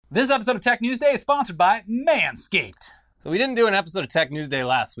This episode of Tech News Day is sponsored by Manscaped. So we didn't do an episode of Tech News Day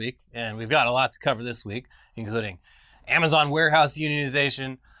last week, and we've got a lot to cover this week, including Amazon warehouse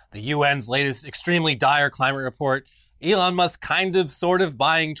unionization, the UN's latest extremely dire climate report, Elon Musk sort of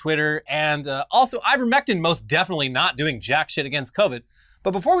buying Twitter, and also ivermectin most definitely not doing jack shit against COVID.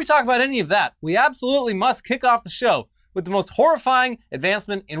 But before we talk about any of that, we absolutely must kick off the show with the most horrifying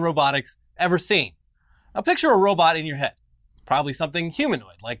advancement in robotics ever seen. Now picture a robot in your head. Probably something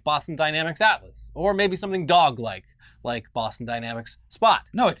humanoid, like Boston Dynamics Atlas, or maybe something dog-like, like Boston Dynamics Spot.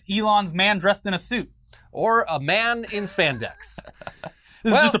 No, it's Elon's man dressed in a suit. Or a man in spandex.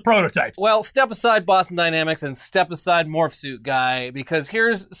 This is just a prototype. Well, step aside Boston Dynamics and step aside Morph Suit Guy, because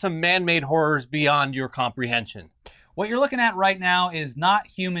here's some man-made horrors beyond your comprehension. What you're looking at right now is not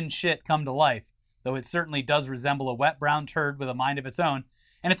human shit come to life, though it certainly does resemble a wet brown turd with a mind of its own.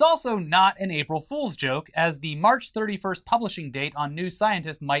 And it's also not an April Fool's joke, as the March 31st publishing date on New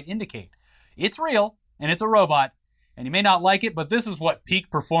Scientist might indicate. It's real, and it's a robot, and you may not like it, but this is what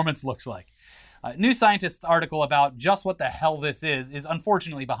peak performance looks like. New Scientist's article about just what the hell this is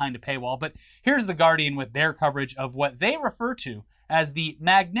unfortunately behind a paywall, but here's The Guardian with their coverage of what they refer to as the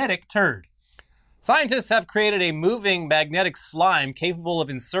magnetic turd. Scientists have created a moving magnetic slime capable of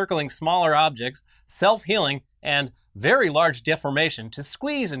encircling smaller objects, self-healing, and very large deformation to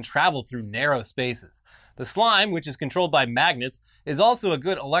squeeze and travel through narrow spaces. The slime, which is controlled by magnets, is also a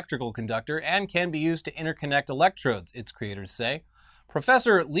good electrical conductor and can be used to interconnect electrodes, its creators say.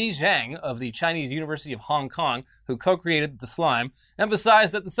 Professor Li Zhang of the Chinese University of Hong Kong, who co-created the slime,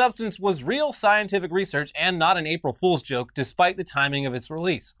 emphasized that the substance was real scientific research and not an April Fool's joke, despite the timing of its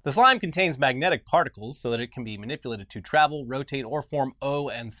release. The slime contains magnetic particles so that it can be manipulated to travel, rotate, or form O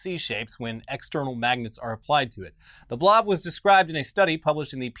and C shapes when external magnets are applied to it. The blob was described in a study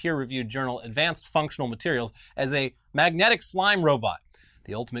published in the peer-reviewed journal Advanced Functional Materials as a magnetic slime robot.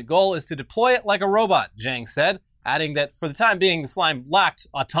 The ultimate goal is to deploy it like a robot, Zhang said, adding that for the time being, the slime lacked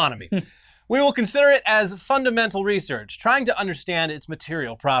autonomy. We will consider it as fundamental research, trying to understand its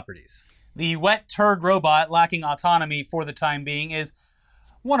material properties. The wet turd robot lacking autonomy for the time being is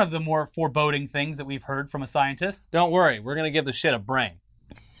one of the more foreboding things that we've heard from a scientist. Don't worry, we're going to give the shit a brain.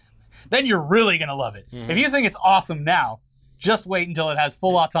 Then you're really going to love it. If you think it's awesome now, just wait until it has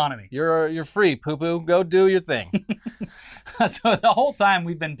full autonomy. You're free, poo-poo. Go do your thing. So the whole time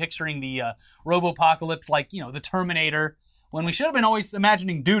we've been picturing the Robopocalypse like, the Terminator, when we should have been always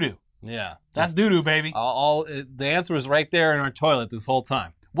imagining doo-doo. Yeah. That's doo-doo, baby. The answer was right there in our toilet this whole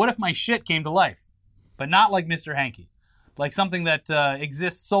time. What if my shit came to life? But not like Mr. Hanky. Like something that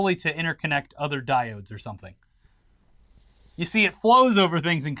exists solely to interconnect other diodes or something. You see, it flows over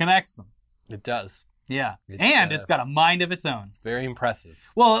things and connects them. It does. Yeah. It's got a mind of its own. It's very impressive.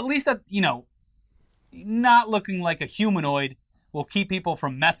 Well, at least that, not looking like a humanoid will keep people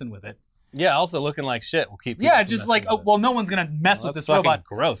from messing with it. Yeah, also looking like shit will keep people from just like, no one's going to mess with this robot.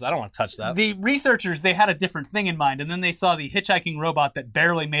 Gross. I don't want to touch that. The researchers, they had a different thing in mind, and then they saw the hitchhiking robot that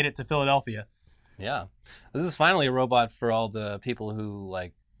barely made it to Philadelphia. Yeah. This is finally a robot for all the people who,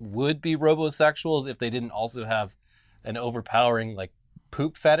 would be robosexuals if they didn't also have an overpowering,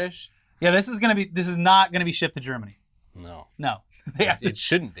 poop fetish. Yeah, this is not going to be shipped to Germany. No. It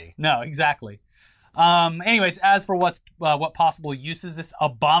shouldn't be. No, exactly. Anyways, as for what possible uses this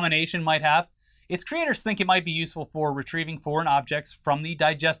abomination might have, its creators think it might be useful for retrieving foreign objects from the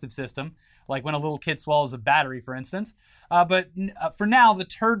digestive system, like when a little kid swallows a battery, for instance. But for now, the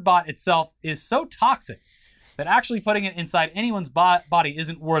turd bot itself is so toxic that actually putting it inside anyone's body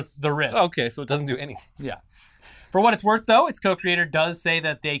isn't worth the risk. Okay, so it doesn't do anything. Yeah. For what it's worth, though, its co-creator does say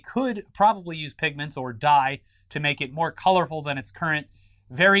that they could probably use pigments or dye to make it more colorful than its current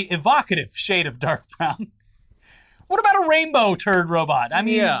very evocative shade of dark brown. What about a rainbow turd robot? I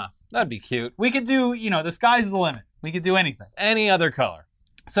mean, yeah, that'd be cute. We could do, the sky's the limit. We could do anything. Any other color.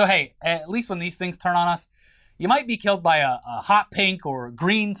 So, hey, at least when these things turn on us, you might be killed by a hot pink or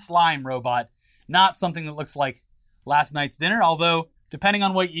green slime robot, not something that looks like last night's dinner, although, depending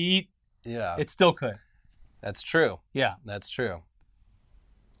on what you eat, it still could. That's true. Yeah. That's true.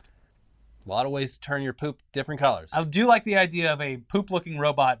 A lot of ways to turn your poop different colors. I do like the idea of a poop-looking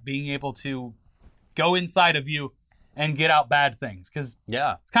robot being able to go inside of you and get out bad things, because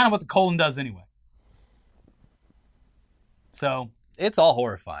it's kind of what the colon does anyway. So it's all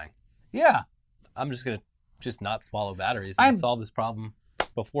horrifying. Yeah. I'm just going to not swallow batteries and solve this problem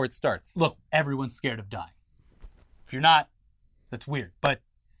before it starts. Look, everyone's scared of dying. If you're not, that's weird. But,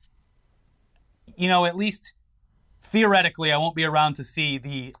 at least theoretically, I won't be around to see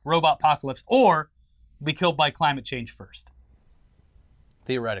the robot apocalypse or be killed by climate change first.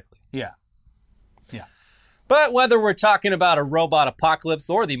 Theoretically. Yeah. But whether we're talking about a robot apocalypse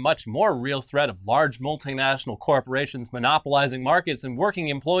or the much more real threat of large multinational corporations monopolizing markets and working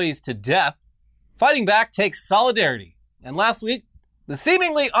employees to death, fighting back takes solidarity. And last week, the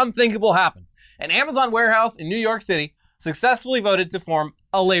seemingly unthinkable happened. An Amazon warehouse in New York City successfully voted to form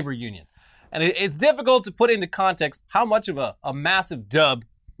a labor union. And it's difficult to put into context how much of a massive dub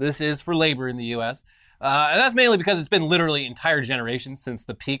this is for labor in the U.S., and that's mainly because it's been literally entire generations since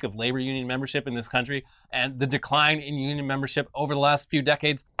the peak of labor union membership in this country, and the decline in union membership over the last few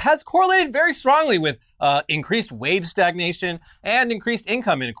decades has correlated very strongly with increased wage stagnation and increased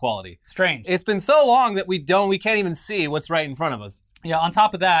income inequality. Strange. It's been so long that we can't even see what's right in front of us. Yeah, on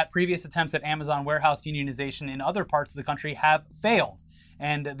top of that, previous attempts at Amazon warehouse unionization in other parts of the country have failed.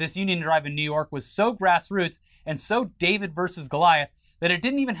 And this union drive in New York was so grassroots and so David versus Goliath that it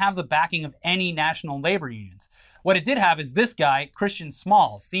didn't even have the backing of any national labor unions. What it did have is this guy, Christian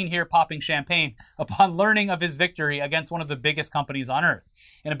Smalls, seen here popping champagne upon learning of his victory against one of the biggest companies on earth,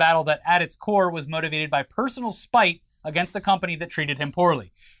 in a battle that at its core was motivated by personal spite against a company that treated him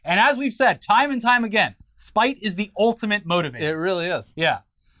poorly. And as we've said time and time again, spite is the ultimate motivator. It really is. Yeah.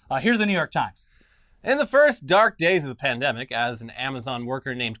 Here's the New York Times. In the first dark days of the pandemic, as an Amazon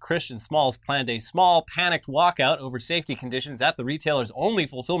worker named Christian Smalls planned a small, panicked walkout over safety conditions at the retailer's only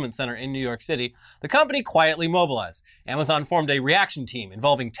fulfillment center in New York City, the company quietly mobilized. Amazon formed a reaction team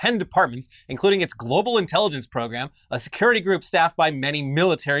involving 10 departments, including its global intelligence program, a security group staffed by many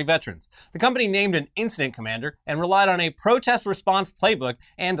military veterans. The company named an incident commander and relied on a protest response playbook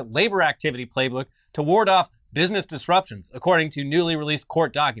and labor activity playbook to ward off business disruptions, according to newly released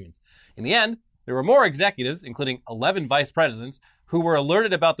court documents. In the end, there were more executives, including 11 vice presidents, who were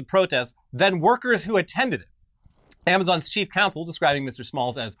alerted about the protest than workers who attended it. Amazon's chief counsel, describing Mr.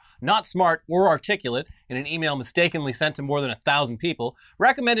 Smalls as not smart or articulate in an email mistakenly sent to more than 1,000 people,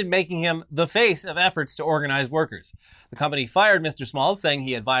 recommended making him the face of efforts to organize workers. The company fired Mr. Smalls, saying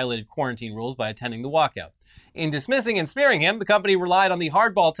he had violated quarantine rules by attending the walkout. In dismissing and smearing him, the company relied on the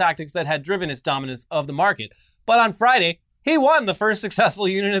hardball tactics that had driven its dominance of the market. But on Friday, he won the first successful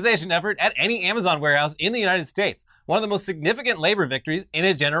unionization effort at any Amazon warehouse in the United States, one of the most significant labor victories in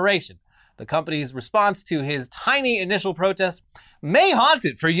a generation. The company's response to his tiny initial protest may haunt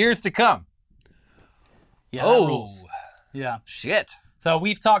it for years to come. Yeah, that rules. Yeah. Shit. So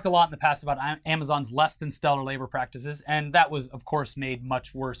we've talked a lot in the past about Amazon's less than stellar labor practices, and that was, of course, made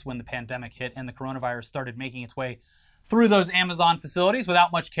much worse when the pandemic hit and the coronavirus started making its way through those Amazon facilities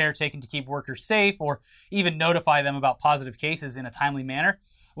without much care taken to keep workers safe or even notify them about positive cases in a timely manner.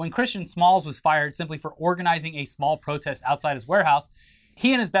 When Christian Smalls was fired simply for organizing a small protest outside his warehouse,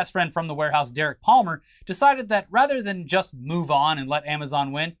 he and his best friend from the warehouse, Derek Palmer, decided that rather than just move on and let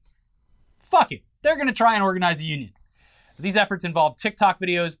Amazon win, fuck it, they're going to try and organize a union. These efforts involved TikTok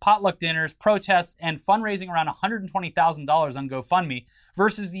videos, potluck dinners, protests, and fundraising around $120,000 on GoFundMe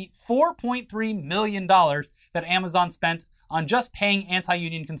versus the $4.3 million that Amazon spent on just paying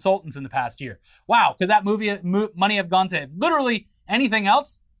anti-union consultants in the past year. Wow, could that money have gone to literally anything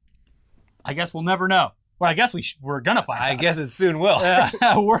else? I guess we'll never know. Well, I guess we're going to find out. I guess it soon will.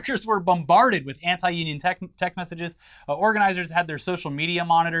 Workers were bombarded with anti-union text messages. Organizers had their social media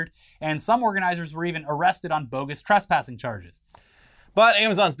monitored, and some organizers were even arrested on bogus trespassing charges. But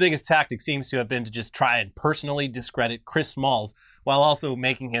Amazon's biggest tactic seems to have been to just try and personally discredit Chris Smalls while also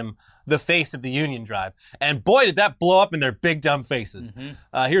making him the face of the union drive. And boy, did that blow up in their big dumb faces.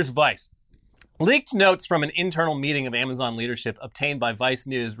 Here's Vice. Leaked notes from an internal meeting of Amazon leadership obtained by Vice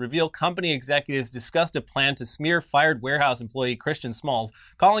News reveal company executives discussed a plan to smear fired warehouse employee Christian Smalls,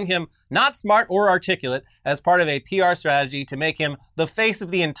 calling him not smart or articulate as part of a PR strategy to make him the face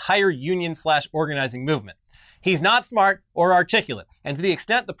of the entire union/organizing movement. He's not smart or articulate, and to the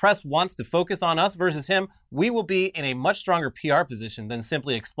extent the press wants to focus on us versus him, we will be in a much stronger PR position than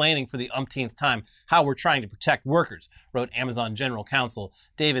simply explaining for the umpteenth time how we're trying to protect workers, wrote Amazon General Counsel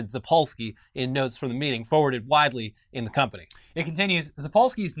David Zapolsky in notes from the meeting forwarded widely in the company. It continues,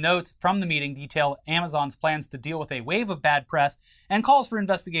 Zapolsky's notes from the meeting detail Amazon's plans to deal with a wave of bad press and calls for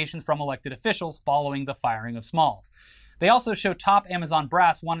investigations from elected officials following the firing of Smalls. They also show top Amazon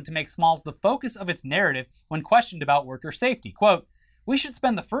brass wanted to make Smalls the focus of its narrative when questioned about worker safety. Quote, "We should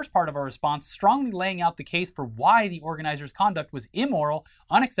spend the first part of our response strongly laying out the case for why the organizers' conduct was immoral,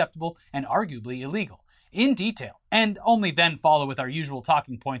 unacceptable, and arguably illegal, in detail, and only then follow with our usual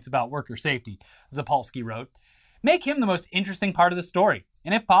talking points about worker safety," Zapolsky wrote. "Make him the most interesting part of the story,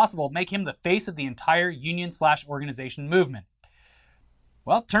 and if possible, make him the face of the entire union/organization movement."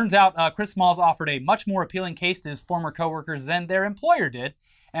 Well, turns out Chris Smalls offered a much more appealing case to his former coworkers than their employer did,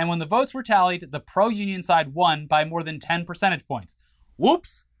 and when the votes were tallied, the pro-union side won by more than 10 percentage points.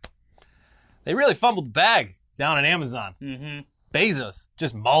 Whoops! They really fumbled the bag. down at Amazon. Mm-hmm. Bezos,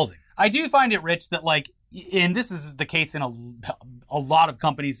 just mauling. I do find it rich that, like, and this is the case in a lot of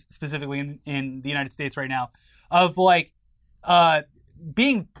companies, specifically in the United States right now, of like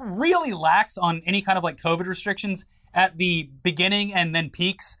being really lax on any kind of like COVID restrictions at the beginning and then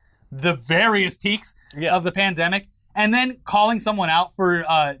peaks, the various peaks of the pandemic, and then calling someone out for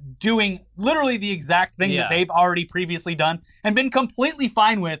doing literally the exact thing that they've already previously done and been completely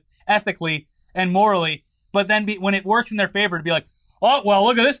fine with ethically and morally, but then when it works in their favor to be like, oh, well,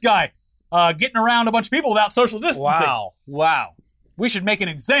 look at this guy getting around a bunch of people without social distancing. Wow. We should make an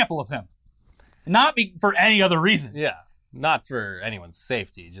example of him. Not for any other reason. Yeah, not for anyone's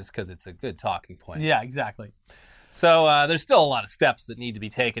safety, just because it's a good talking point. Yeah, exactly. So there's still a lot of steps that need to be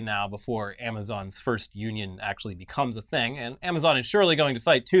taken now before Amazon's first union actually becomes a thing. And Amazon is surely going to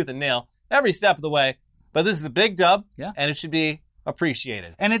fight tooth and nail every step of the way. But this is a big dub, and it should be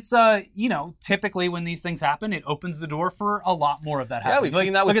appreciated. And it's, typically when these things happen, it opens the door for a lot more of that happening. Yeah, we've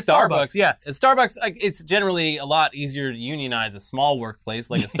seen that with Starbucks. Yeah, at Starbucks, it's generally a lot easier to unionize a small workplace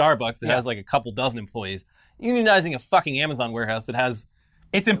like a Starbucks that has like a couple dozen employees. Unionizing a fucking Amazon warehouse that has...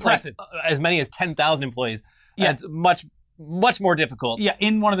 It's impressive. As many as 10,000 employees. Yeah. It's much, much more difficult. Yeah,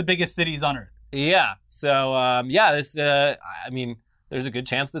 in one of the biggest cities on Earth. Yeah. So, this, there's a good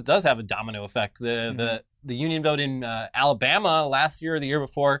chance this does have a domino effect. The union vote in Alabama last year or the year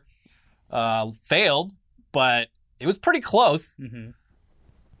before failed, but it was pretty close. Mm-hmm.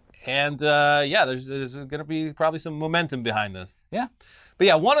 And, there's going to be probably some momentum behind this. Yeah. But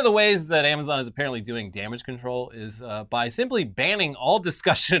yeah, one of the ways that Amazon is apparently doing damage control is by simply banning all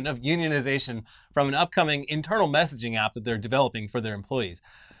discussion of unionization from an upcoming internal messaging app that they're developing for their employees.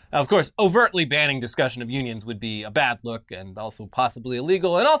 Now, of course, overtly banning discussion of unions would be a bad look and also possibly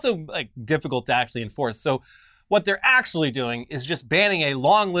illegal and also like difficult to actually enforce. So what they're actually doing is just banning a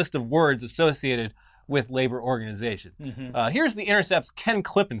long list of words associated with labor organization. Mm-hmm. Here's The Intercept's Ken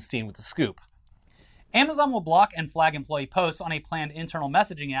Klippenstein with the scoop. Amazon will block and flag employee posts on a planned internal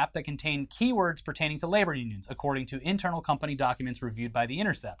messaging app that contain keywords pertaining to labor unions, according to internal company documents reviewed by The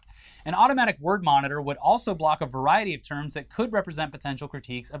Intercept. An automatic word monitor would also block a variety of terms that could represent potential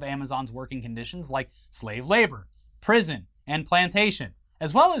critiques of Amazon's working conditions like slave labor, prison, and plantation,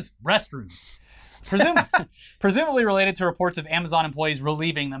 as well as restrooms. Presumably related to reports of Amazon employees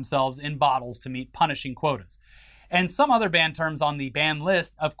relieving themselves in bottles to meet punishing quotas. And some other banned terms on the banned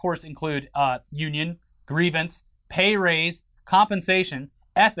list, of course, include union, grievance, pay raise, compensation,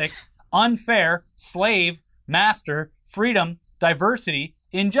 ethics, unfair, slave, master, freedom, diversity,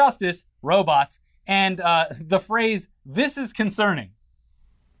 injustice, robots, and the phrase, "this is concerning."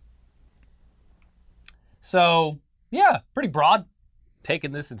 So, yeah, pretty broad.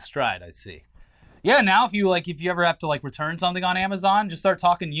 Taking this in stride, I see. Yeah, now if you ever have to return something on Amazon, just start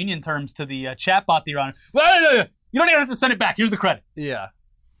talking union terms to the chatbot that you're on. You don't even have to send it back. Here's the credit. Yeah.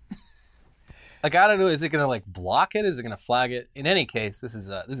 I don't know. Is it gonna block it? Is it gonna flag it? In any case, this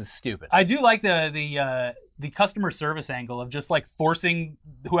is stupid. I do like the customer service angle of just forcing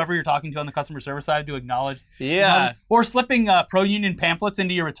whoever you're talking to on the customer service side to acknowledge. Yeah. Or slipping pro-union pamphlets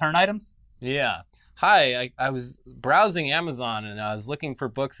into your return items. Yeah. Hi, I was browsing Amazon and I was looking for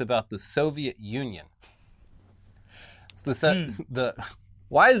books about the Soviet Union. It's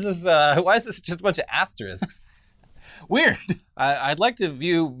why is this just a bunch of asterisks? Weird. I'd like to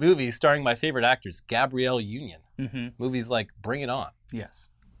view movies starring my favorite actors, Gabrielle Union. Mm-hmm. Movies like Bring It On. Yes.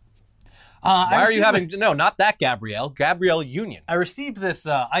 Why are you having... No, not that Gabrielle. Gabrielle Union. I received this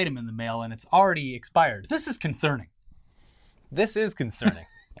item in the mail and it's already expired. This is concerning. This is concerning.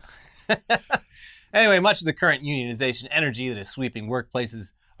 Anyway, much of the current unionization energy that is sweeping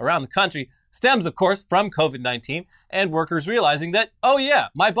workplaces around the country stems, of course, from COVID-19 and workers realizing that, oh yeah,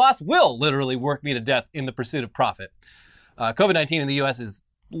 my boss will literally work me to death in the pursuit of profit. COVID-19 in the U.S. is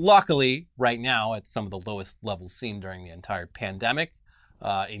luckily right now at some of the lowest levels seen during the entire pandemic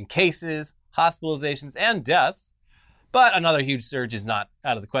in cases, hospitalizations, and deaths. But another huge surge is not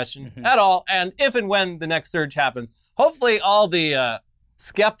out of the question at all. And if and when the next surge happens, hopefully all the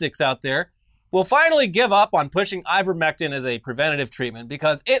skeptics out there will finally give up on pushing ivermectin as a preventative treatment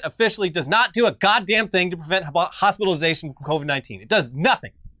because it officially does not do a goddamn thing to prevent hospitalization from COVID-19. It does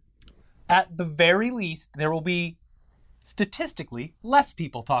nothing. At the very least, there will be statistically less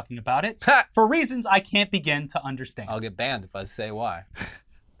people talking about it for reasons I can't begin to understand. I'll get banned if I say why.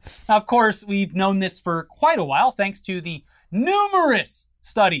 Now, of course, we've known this for quite a while thanks to the numerous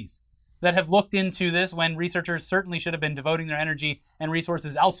studies that have looked into this when researchers certainly should have been devoting their energy and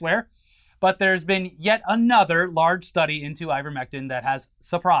resources elsewhere. But there's been yet another large study into ivermectin that has,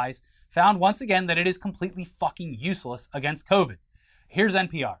 surprise, found once again that it is completely fucking useless against COVID. Here's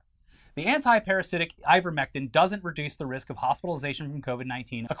NPR. The anti-parasitic ivermectin doesn't reduce the risk of hospitalization from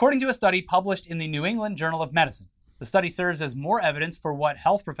COVID-19, according to a study published in the New England Journal of Medicine. The study serves as more evidence for what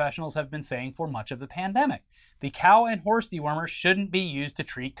health professionals have been saying for much of the pandemic. The cow and horse dewormer shouldn't be used to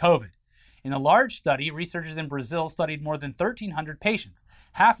treat COVID. In a large study, researchers in Brazil studied more than 1,300 patients,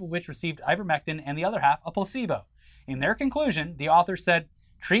 half of which received ivermectin and the other half a placebo. In their conclusion, the authors said,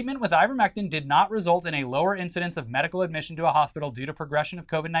 treatment with ivermectin did not result in a lower incidence of medical admission to a hospital due to progression of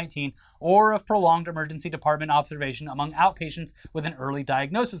COVID-19 or of prolonged emergency department observation among outpatients with an early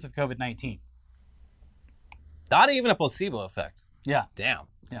diagnosis of COVID-19. Not even a placebo effect. Yeah. Damn.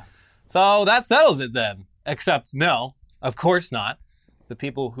 Yeah. So that settles it then. Except no, of course not. The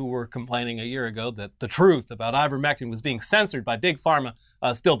people who were complaining a year ago that the truth about ivermectin was being censored by Big Pharma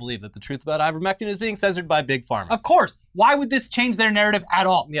still believe that the truth about ivermectin is being censored by Big Pharma. Of course. Why would this change their narrative at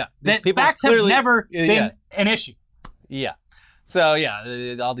all? Yeah. The facts have never been an issue. Yeah. So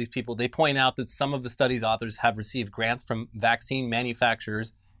yeah, all these people, they point out that some of the study's authors have received grants from vaccine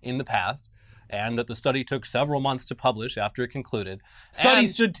manufacturers in the past, and that the study took several months to publish after it concluded.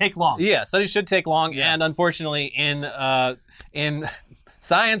 Studies should take long. Yeah, studies should take long, and unfortunately in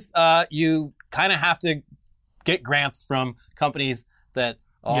science, you kind of have to get grants from companies that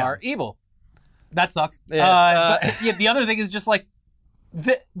are evil. That sucks. Yeah, but the other thing is just like,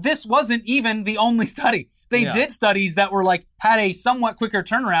 this wasn't even the only study. They did studies that were like, had a somewhat quicker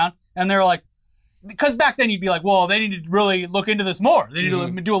turnaround, and they were like, because back then you'd be like, well, they need to really look into this more. They need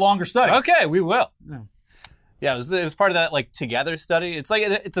to do a longer study. Okay, we will. Yeah. Yeah, it was part of that like Together study. It's like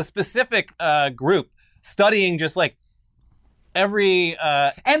it's a specific group studying just like every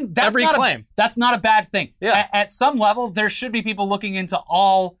claim. That's not a bad thing. Yeah. At some level, there should be people looking into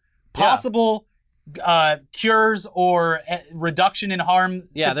all possible cures or reduction in harm.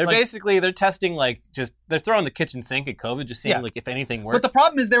 Yeah, they're testing they're throwing the kitchen sink at COVID, just seeing like if anything works. But the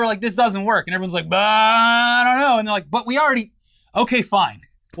problem is they were like, this doesn't work, and everyone's like, but I don't know, and they're like, but we already, okay, fine.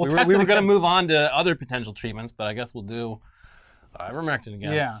 We were going to move on to other potential treatments, but I guess we'll do ivermectin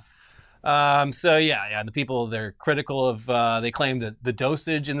again. Yeah. The people, they're critical of, they claim that the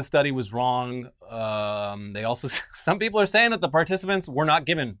dosage in the study was wrong. They also, some people are saying that the participants were not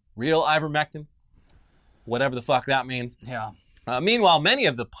given real ivermectin, whatever the fuck that means. Yeah. Meanwhile, many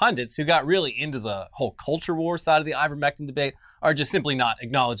of the pundits who got really into the whole culture war side of the ivermectin debate are just simply not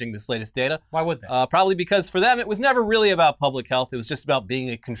acknowledging this latest data. Why would they? Probably because for them, it was never really about public health. It was just about being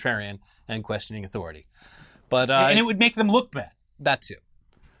a contrarian and questioning authority. But and it would make them look bad. That too.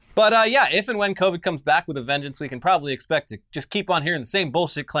 But if and when COVID comes back with a vengeance, we can probably expect to just keep on hearing the same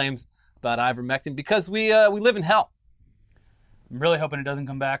bullshit claims about ivermectin because we live in hell. I'm really hoping it doesn't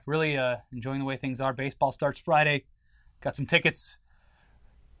come back. Really enjoying the way things are. Baseball starts Friday. Got some tickets.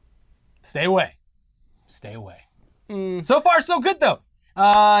 Stay away. Stay away. So far, so good, though.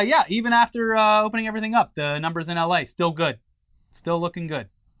 Even after opening everything up, the numbers in LA, still good. Still looking good.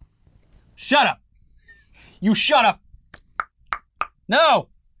 Shut up. You shut up. No.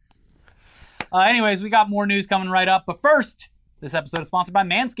 Anyways, we got more news coming right up. But first, this episode is sponsored by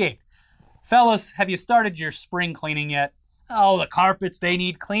Manscaped. Fellas, have you started your spring cleaning yet? Oh, the carpets, they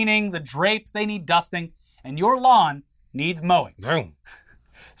need cleaning. The drapes, they need dusting. And your lawn needs mowing. Boom.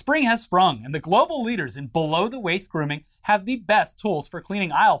 Spring has sprung, and the global leaders in below-the-waist grooming have the best tools for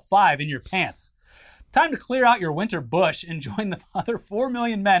cleaning aisle 5 in your pants. Time to clear out your winter bush and join the other 4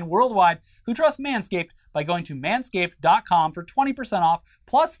 million men worldwide who trust Manscaped by going to manscaped.com for 20% off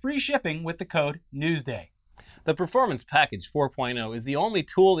plus free shipping with the code NEWSDAY. The Performance Package 4.0 is the only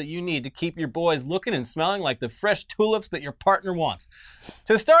tool that you need to keep your boys looking and smelling like the fresh tulips that your partner wants.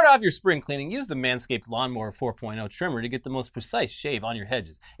 To start off your spring cleaning, use the Manscaped Lawnmower 4.0 trimmer to get the most precise shave on your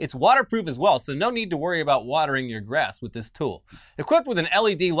hedges. It's waterproof as well, so no need to worry about watering your grass with this tool. Equipped with an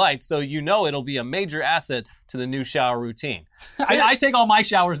LED light, so you know it'll be a major asset to the new shower routine. I take all my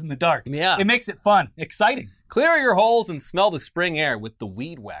showers in the dark. Yeah. It makes it fun, exciting. Clear your holes and smell the spring air with the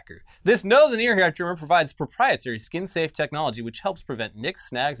Weed Whacker. This nose and ear hair trimmer provides proprietary skin-safe technology which helps prevent nicks,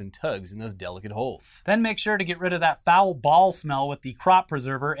 snags, and tugs in those delicate holes. Then make sure to get rid of that foul ball smell with the Crop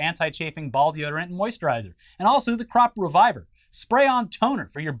Preserver, anti-chafing ball deodorant, and moisturizer. And also the Crop Reviver, spray-on toner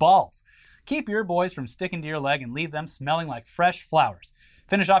for your balls. Keep your boys from sticking to your leg and leave them smelling like fresh flowers.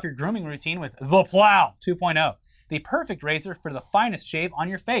 Finish off your grooming routine with The Plow 2.0. The perfect razor for the finest shave on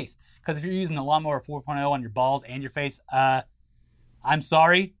your face. Because if you're using the Lawnmower 4.0 on your balls and your face, I'm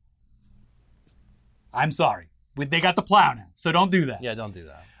sorry. I'm sorry. They got the plow now, so don't do that. Yeah, don't do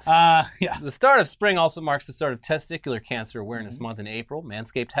Yeah. The start of spring also marks the start of Testicular Cancer Awareness Month in April.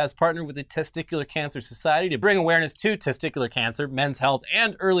 Manscaped has partnered with the Testicular Cancer Society to bring awareness to testicular cancer, men's health,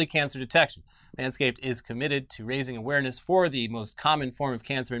 and early cancer detection. Manscaped is committed to raising awareness for the most common form of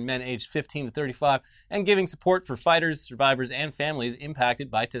cancer in men aged 15 to 35 and giving support for fighters, survivors, and families impacted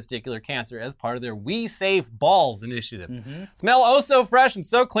by testicular cancer as part of their We Save Balls initiative. Smell oh so fresh and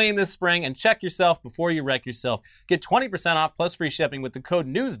so clean this spring, and check yourself before you wreck yourself. Get 20% off plus free shipping with the code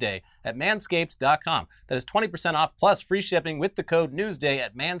NEWSDAY at manscaped.com. That is 20% off plus free shipping with the code NEWSDAY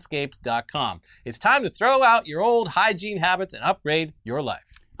at manscaped.com. It's time to throw out your old hygiene habits and upgrade your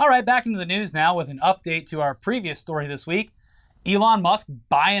life. All right, back into the news now with an update to our previous story this week. Elon Musk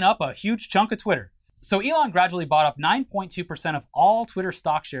buying up a huge chunk of Twitter. So Elon gradually bought up 9.2% of all Twitter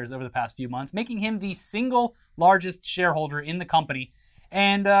stock shares over the past few months, making him the single largest shareholder in the company,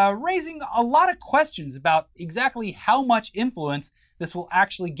 and raising a lot of questions about exactly how much influence this will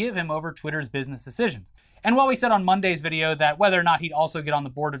actually give him over Twitter's business decisions. And while we said on Monday's video that whether or not he'd also get on the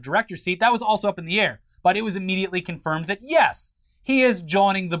board of directors seat, that was also up in the air. But it was immediately confirmed that yes, he is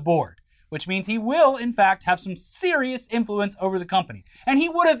joining the board, which means he will, in fact, have some serious influence over the company. And he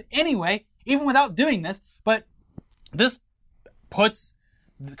would have anyway, even without doing this, but this puts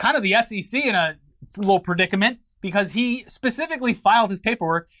kind of the SEC in a little predicament because he specifically filed his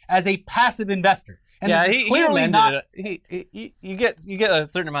paperwork as a passive investor. And yeah, this is he clearly amended not. it. You get a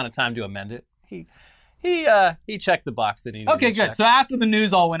certain amount of time to amend it. He checked the box that he needed Okay, to good. check. So after the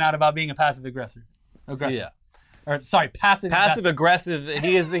news all went out about being a passive aggressor. Yeah. Or sorry, passive Passive investor. aggressive.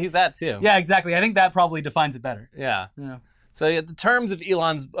 He's that too. Yeah, exactly. I think that probably defines it better. Yeah. Yeah. So the terms of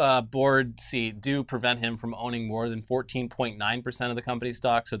Elon's board seat do prevent him from owning more than 14.9% of the company's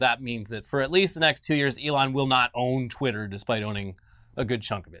stock. So that means that for at least the next 2 years, Elon will not own Twitter despite owning a good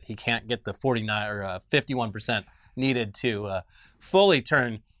chunk of it. He can't get the 49 or 51% needed to fully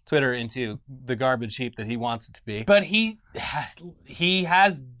turn Twitter into the garbage heap that he wants it to be. But he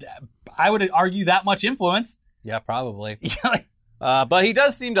has, I would argue, that much influence. Yeah, probably. But he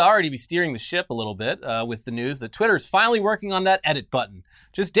does seem to already be steering the ship a little bit with the news that Twitter is finally working on that edit button.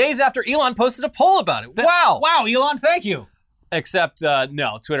 Just days after Elon posted a poll about it. Wow, Elon, thank you. Except,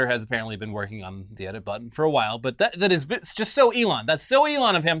 no, Twitter has apparently been working on the edit button for a while. But that is just so Elon. That's so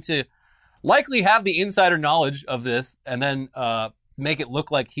Elon of him to likely have the insider knowledge of this and then make it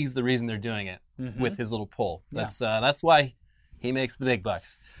look like he's the reason they're doing it with his little poll. That's why he makes the big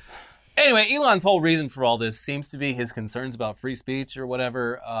bucks. Anyway, Elon's whole reason for all this seems to be his concerns about free speech or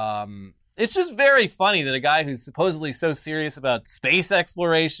whatever. It's just very funny that a guy who's supposedly so serious about space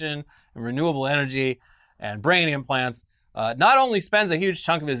exploration and renewable energy and brain implants not only spends a huge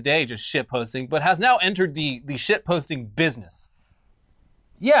chunk of his day just shitposting, but has now entered the shitposting business.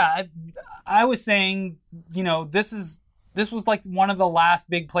 Yeah, I was saying, this was like one of the last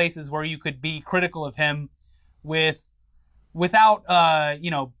big places where you could be critical of him without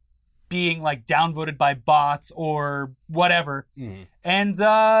being like downvoted by bots or whatever. And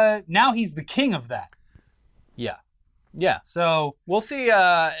now he's the king of that. Yeah. So we'll see.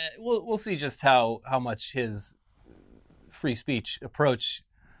 We'll see just how much his free speech approach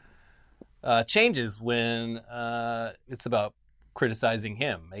changes when it's about criticizing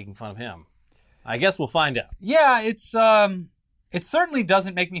him, making fun of him. I guess we'll find out. Yeah, it certainly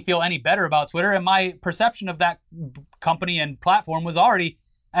doesn't make me feel any better about Twitter, and my perception of that company and platform was already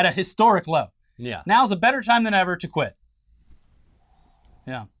at a historic low. Yeah. Now's a better time than ever to quit.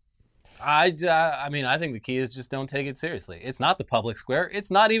 Yeah. I mean, I think the key is just don't take it seriously. It's not the public square. It's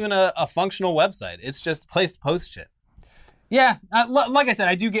not even a functional website. It's just a place to post shit. Yeah, like I said,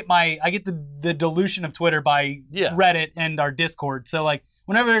 I get the dilution of Twitter by Reddit and our Discord. So like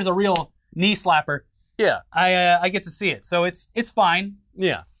whenever there's a real knee slapper, I get to see it. So it's fine.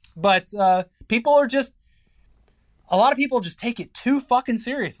 Yeah. But a lot of people just take it too fucking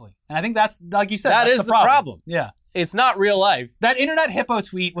seriously. And I think that's, like you said, that that's is the problem. Yeah. It's not real life. That Internet Hippo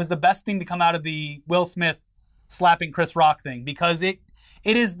tweet was the best thing to come out of the Will Smith slapping Chris Rock thing because it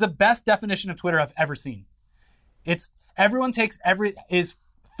is the best definition of Twitter I've ever seen. Everyone is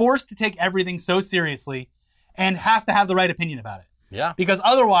forced to take everything so seriously and has to have the right opinion about it. Yeah. Because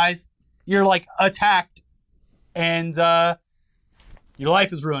otherwise you're like attacked and your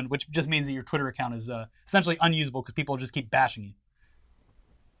life is ruined, which just means that your Twitter account is essentially unusable because people just keep bashing you.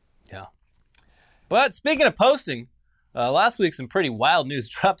 Yeah. But speaking of posting, last week some pretty wild news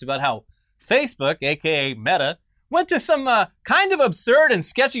dropped about how Facebook, aka Meta, went to some kind of absurd and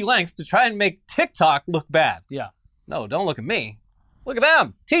sketchy lengths to try and make TikTok look bad. Yeah. No, don't look at me. Look at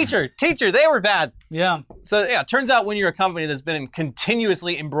them. Teacher, they were bad. Yeah. So yeah, it turns out when you're a company that's been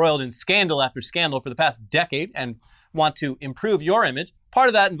continuously embroiled in scandal after scandal for the past decade and want to improve your image. Part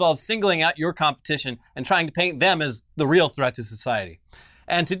of that involves singling out your competition and trying to paint them as the real threat to society.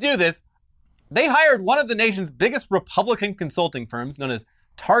 And to do this, they hired one of the nation's biggest Republican consulting firms, known as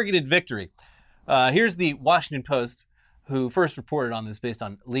Targeted Victory. Here's the Washington Post, who first reported on this based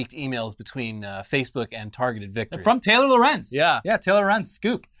on leaked emails between Facebook and Targeted Victory. From Taylor Lorenz. Yeah. Yeah, Taylor Lorenz,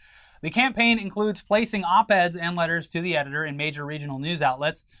 scoop. The campaign includes placing op-eds and letters to the editor in major regional news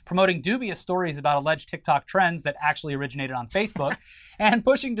outlets, promoting dubious stories about alleged TikTok trends that actually originated on Facebook, and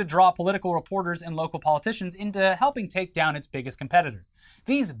pushing to draw political reporters and local politicians into helping take down its biggest competitor.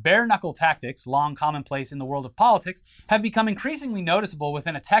 These bare-knuckle tactics, long commonplace in the world of politics, have become increasingly noticeable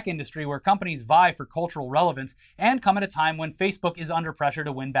within a tech industry where companies vie for cultural relevance and come at a time when Facebook is under pressure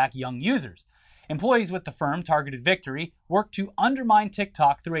to win back young users. Employees with the firm, Targeted Victory, work to undermine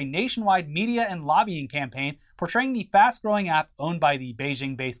TikTok through a nationwide media and lobbying campaign portraying the fast-growing app owned by the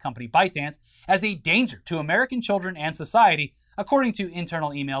Beijing-based company ByteDance as a danger to American children and society, according to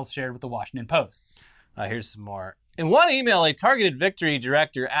internal emails shared with the Washington Post. Here's some more. In one email, a Targeted Victory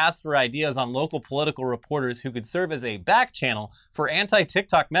director asked for ideas on local political reporters who could serve as a back channel for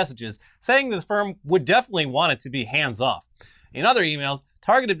anti-TikTok messages, saying the firm would definitely want it to be hands-off. In other emails,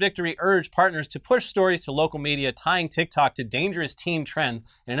 Targeted Victory urged partners to push stories to local media tying TikTok to dangerous teen trends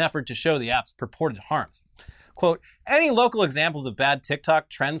in an effort to show the app's purported harms. Quote, any local examples of bad TikTok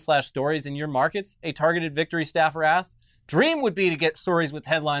trends/stories in your markets? A Targeted Victory staffer asked. Dream would be to get stories with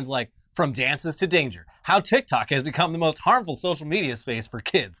headlines like, from dances to danger, how TikTok has become the most harmful social media space for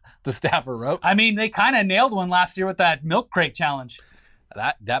kids, the staffer wrote. I mean, they kind of nailed one last year with that milk crate challenge.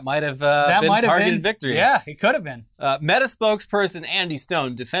 That might have been Targeted Victory. Yeah, it could have been. Meta spokesperson Andy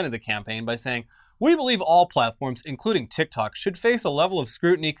Stone defended the campaign by saying, we believe all platforms, including TikTok, should face a level of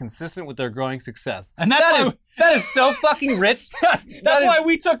scrutiny consistent with their growing success. And that is so fucking rich. That's why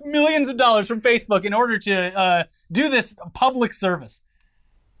we took millions of dollars from Facebook in order to do this public service.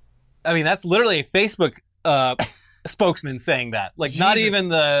 I mean, that's literally a Facebook spokesman saying that. Like, Jesus. Not even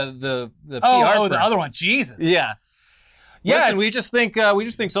the PR firm. The other one. Jesus. Yeah. Yeah, listen, we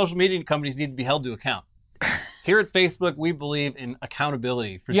just think social media companies need to be held to account. Here at Facebook, we believe in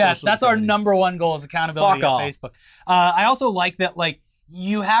accountability for social media. Yeah, that's our number one goal is accountability at Facebook. I also like that,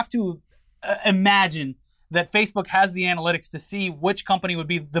 you have to imagine that Facebook has the analytics to see which company would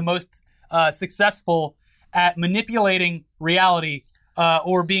be the most successful at manipulating reality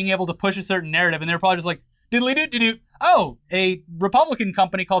or being able to push a certain narrative. And they're probably just like, diddly-doo-doo-doo. Oh, a Republican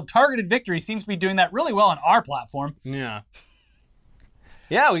company called Targeted Victory seems to be doing that really well on our platform. Yeah.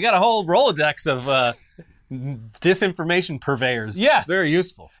 Yeah, we got a whole Rolodex of disinformation purveyors. Yeah. It's very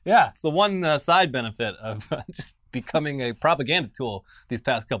useful. Yeah. It's the one side benefit of just becoming a propaganda tool these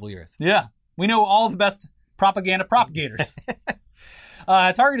past couple years. Yeah. We know all the best propaganda propagators.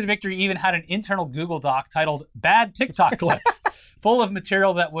 Targeted Victory even had an internal Google Doc titled Bad TikTok Clips, full of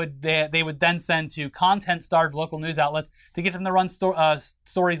material that they would then send to content-starved local news outlets to get them to run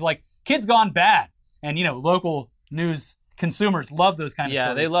stories like Kids Gone Bad. And, local news consumers love those kind of stories.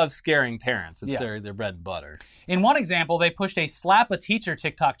 Yeah, they love scaring parents. It's their bread and butter. In one example, they pushed a Slap a Teacher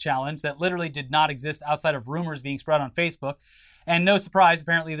TikTok challenge that literally did not exist outside of rumors being spread on Facebook. And no surprise,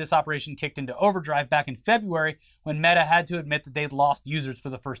 apparently this operation kicked into overdrive back in February when Meta had to admit that they'd lost users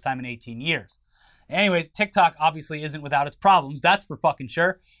for the first time in 18 years. Anyways, TikTok obviously isn't without its problems, that's for fucking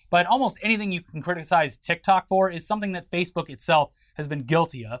sure. But almost anything you can criticize TikTok for is something that Facebook itself has been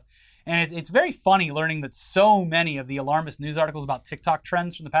guilty of. And it's very funny learning that so many of the alarmist news articles about TikTok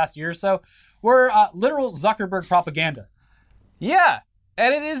trends from the past year or so were literal Zuckerberg propaganda. Yeah,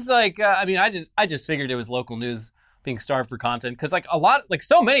 and it is like, I just figured it was local news being starved for content because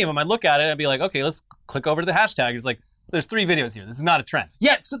so many of them, I look at it and I'd be like, okay, let's click over to the hashtag. It's like, there's 3 videos here. This is not a trend.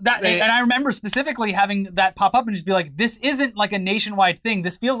 Yeah, so and I remember specifically having that pop up and just be like, this isn't like a nationwide thing.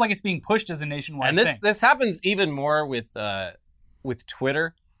 This feels like it's being pushed as a nationwide thing. And this happens even more with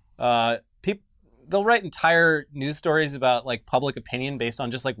Twitter. They'll write entire news stories about like public opinion based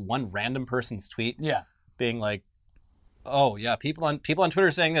on just like one random person's tweet. Yeah, being like, oh yeah, people on Twitter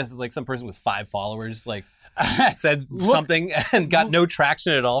saying this is like some person with 5 followers like said something and got no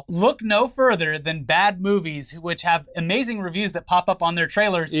traction at all. Look no further than bad movies which have amazing reviews that pop up on their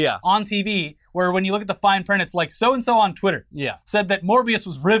trailers on TV, where when you look at the fine print, it's like so-and-so on Twitter said that Morbius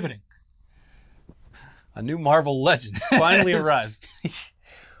was riveting. A new Marvel legend finally arrives.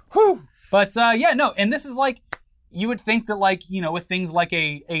 Whew. But and this is like, you would think that with things like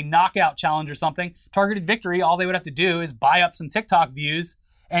a knockout challenge or something, Targeted Victory, all they would have to do is buy up some TikTok views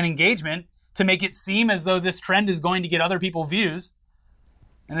and engagement to make it seem as though this trend is going to get other people views.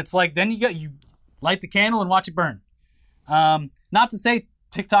 And it's like, then you light the candle and watch it burn. Not to say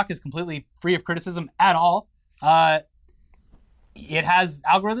TikTok is completely free of criticism at all. It has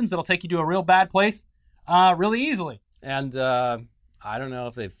algorithms that'll take you to a real bad place really easily. And I don't know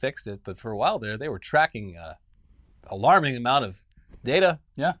if they fixed it, but for a while there, they were tracking alarming amount of data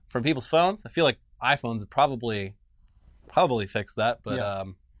from people's phones. I feel like iPhones have probably fixed that,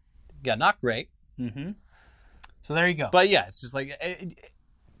 but yeah, not great. Mm-hmm. So there you go. But yeah, it's just like,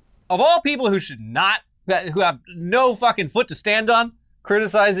 of all people who have no fucking foot to stand on,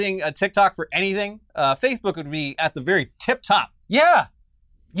 criticizing TikTok for anything, Facebook would be at the very tip top. Yeah.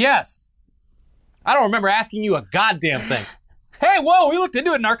 Yes. I don't remember asking you a goddamn thing. Hey, whoa, we looked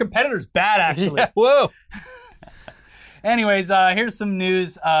into it and our competitor's bad, actually. Yeah, whoa. Anyways, here's some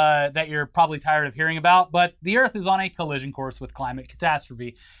news that you're probably tired of hearing about, but the Earth is on a collision course with climate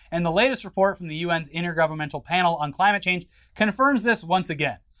catastrophe. And the latest report from the UN's Intergovernmental Panel on Climate Change confirms this once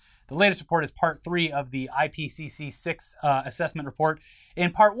again. The latest report is part 3 of the IPCC 6 assessment report.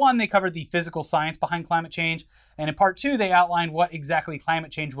 In part 1, they covered the physical science behind climate change. And in part 2, they outlined what exactly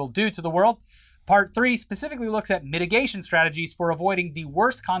climate change will do to the world. Part 3 specifically looks at mitigation strategies for avoiding the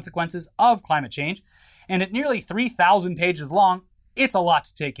worst consequences of climate change. And at nearly 3,000 pages long, it's a lot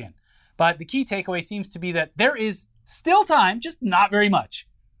to take in. But the key takeaway seems to be that there is still time, just not very much.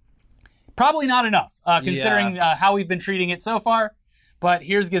 Probably not enough, considering how we've been treating it so far. But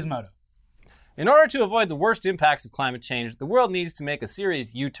here's Gizmodo. In order to avoid the worst impacts of climate change, the world needs to make a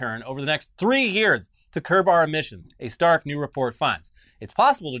serious U-turn over the next 3 years to curb our emissions, a stark new report finds. It's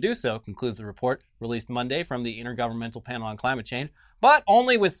possible to do so, concludes the report, released Monday from the Intergovernmental Panel on Climate Change, but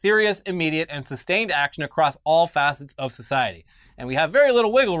only with serious, immediate, and sustained action across all facets of society. And we have very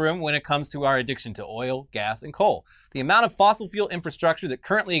little wiggle room when it comes to our addiction to oil, gas, and coal. The amount of fossil fuel infrastructure that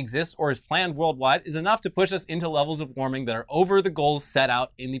currently exists or is planned worldwide is enough to push us into levels of warming that are over the goals set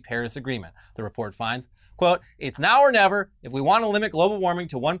out in the Paris Agreement, the report finds. Quote, it's now or never if we want to limit global warming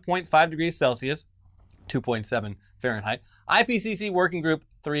to 1.5 degrees Celsius, 2.7 Fahrenheit. IPCC Working Group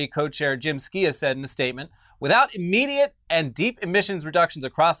 3 co-chair Jim Skia said in a statement, without immediate and deep emissions reductions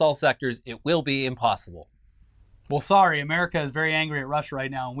across all sectors, it will be impossible. Well, sorry, America is very angry at Russia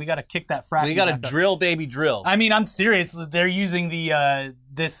right now, and we got to kick that fracking. We got to drill, baby, drill. I mean, I'm serious. They're using the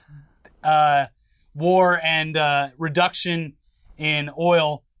this war and reduction in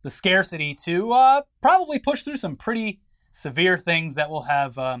oil, the scarcity, to probably push through some pretty severe things that will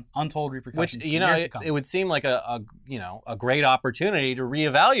have untold repercussions. Which, you know, it would seem like a great opportunity to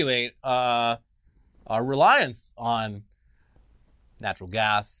reevaluate our reliance on natural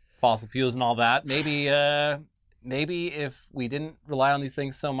gas, fossil fuels, and all that. Maybe if we didn't rely on these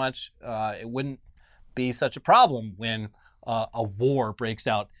things so much, it wouldn't be such a problem when a war breaks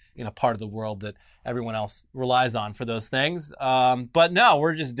out in a part of the world that everyone else relies on for those things. But no,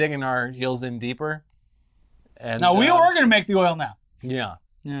 we're just digging our heels in deeper. And, now, we are going to make the oil now. Yeah.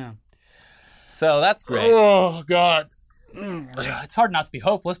 Yeah. So that's great. Oh, God. It's hard not to be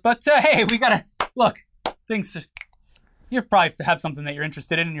hopeless, but hey, we got to, look, things, you probably have something that you're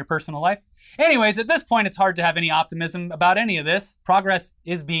interested in your personal life. Anyways, at this point, it's hard to have any optimism about any of this. Progress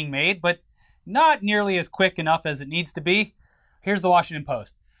is being made, but not nearly as quick enough as it needs to be. Here's the Washington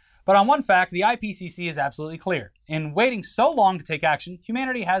Post. But on one fact, the IPCC is absolutely clear. In waiting so long to take action,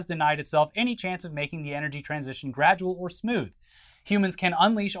 humanity has denied itself any chance of making the energy transition gradual or smooth. Humans can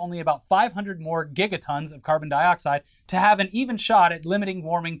unleash only about 500 more gigatons of carbon dioxide to have an even shot at limiting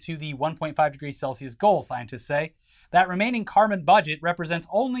warming to the 1.5 degrees Celsius goal, scientists say. That remaining carbon budget represents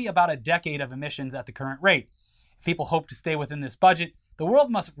only about a decade of emissions at the current rate. If people hope to stay within this budget, the world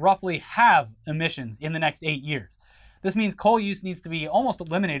must roughly halve emissions in the next 8 years. This means coal use needs to be almost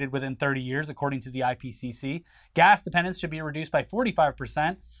eliminated within 30 years, according to the IPCC. Gas dependence should be reduced by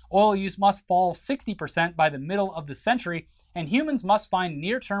 45%. Oil use must fall 60% by the middle of the century. And humans must find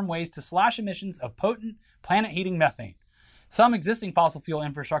near-term ways to slash emissions of potent, planet-heating methane. Some existing fossil fuel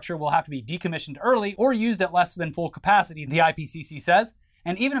infrastructure will have to be decommissioned early or used at less than full capacity, the IPCC says.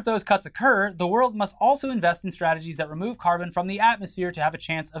 And even if those cuts occur, the world must also invest in strategies that remove carbon from the atmosphere to have a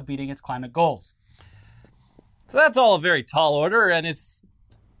chance of beating its climate goals. So that's all a very tall order, and it's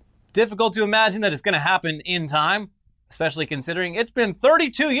difficult to imagine that it's going to happen in time, especially considering it's been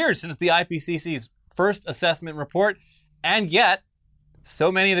 32 years since the IPCC's first assessment report, and yet so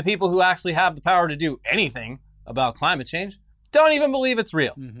many of the people who actually have the power to do anything about climate change don't even believe it's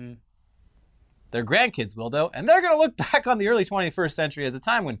real. Mm-hmm. Their grandkids will, though, and they're going to look back on the early 21st century as a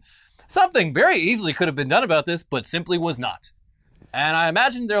time when something very easily could have been done about this, but simply was not. And I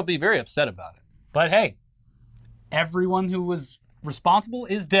imagine they'll be very upset about it. But hey, everyone who was responsible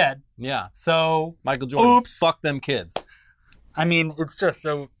is dead. Yeah. So, Michael Jordan, oops. Fuck them kids. I mean, it's just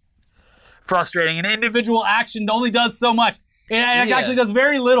so frustrating. An individual action only does so much. It actually does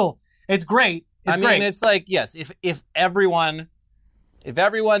very little. It's great, It's I mean, great. it's like, yes, if everyone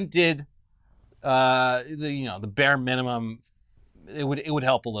did the bare minimum, it would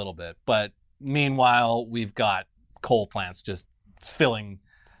help a little bit. But meanwhile, we've got coal plants just filling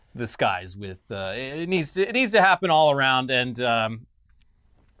the skies with it needs to happen all around, and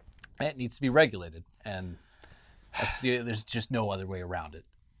it needs to be regulated, and there's just no other way around it.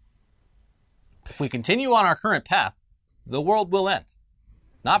 If we continue on our current path, the world will end.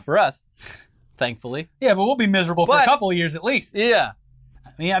 Not for us, thankfully. Yeah, but we'll be miserable for a couple of years at least. Yeah.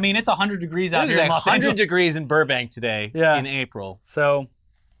 I mean, it's 100 degrees out here in Los Angeles. 100 degrees in Burbank today in April. So,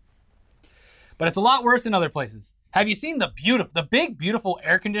 but it's a lot worse in other places. Have you seen the big, beautiful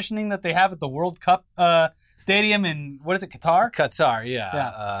air conditioning that they have at the World Cup stadium in, what is it, Qatar? Qatar,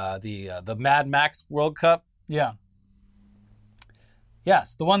 yeah. The Mad Max World Cup. Yeah.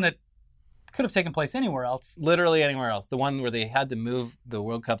 Yes, the one that could have taken place anywhere else. Literally anywhere else. The one where they had to move the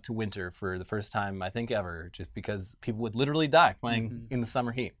World Cup to winter for the first time, I think, ever, just because people would literally die playing in the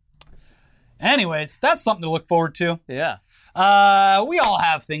summer heat. Anyways, that's something to look forward to. Yeah. We all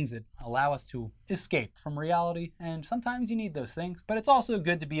have things that allow us to escape from reality, and sometimes you need those things, but it's also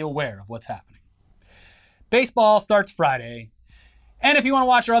good to be aware of what's happening. Baseball starts Friday, and if you want to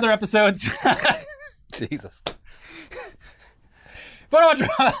watch our other episodes... Jesus. If you want to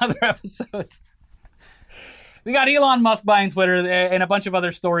watch our other episodes, we got Elon Musk buying Twitter and a bunch of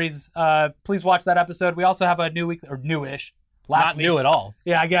other stories. Please watch that episode. We also have a new week, or newish. Not new at all.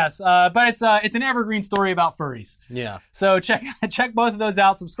 Yeah, I guess. But it's an evergreen story about furries. Yeah. So check both of those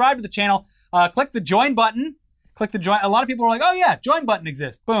out. Subscribe to the channel. Click the join button. Click the join. A lot of people are like, oh yeah, join button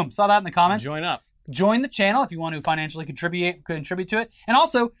exists. Boom. Saw that in the comments. Join up. Join the channel if you want to financially contribute to it. And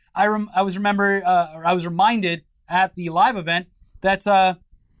also, I was reminded at the live event that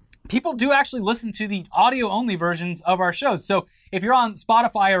people do actually listen to the audio-only versions of our shows. So if you're on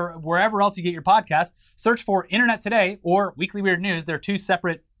Spotify or wherever else you get your podcast, search for Internet Today or Weekly Weird News. They're two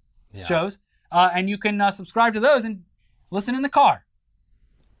separate shows. And you can subscribe to those and listen in the car.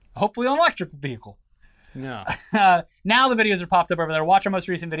 Hopefully on an electric vehicle. Yeah. Now the videos are popped up over there. Watch our most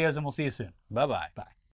recent videos and we'll see you soon. Bye-bye. Bye.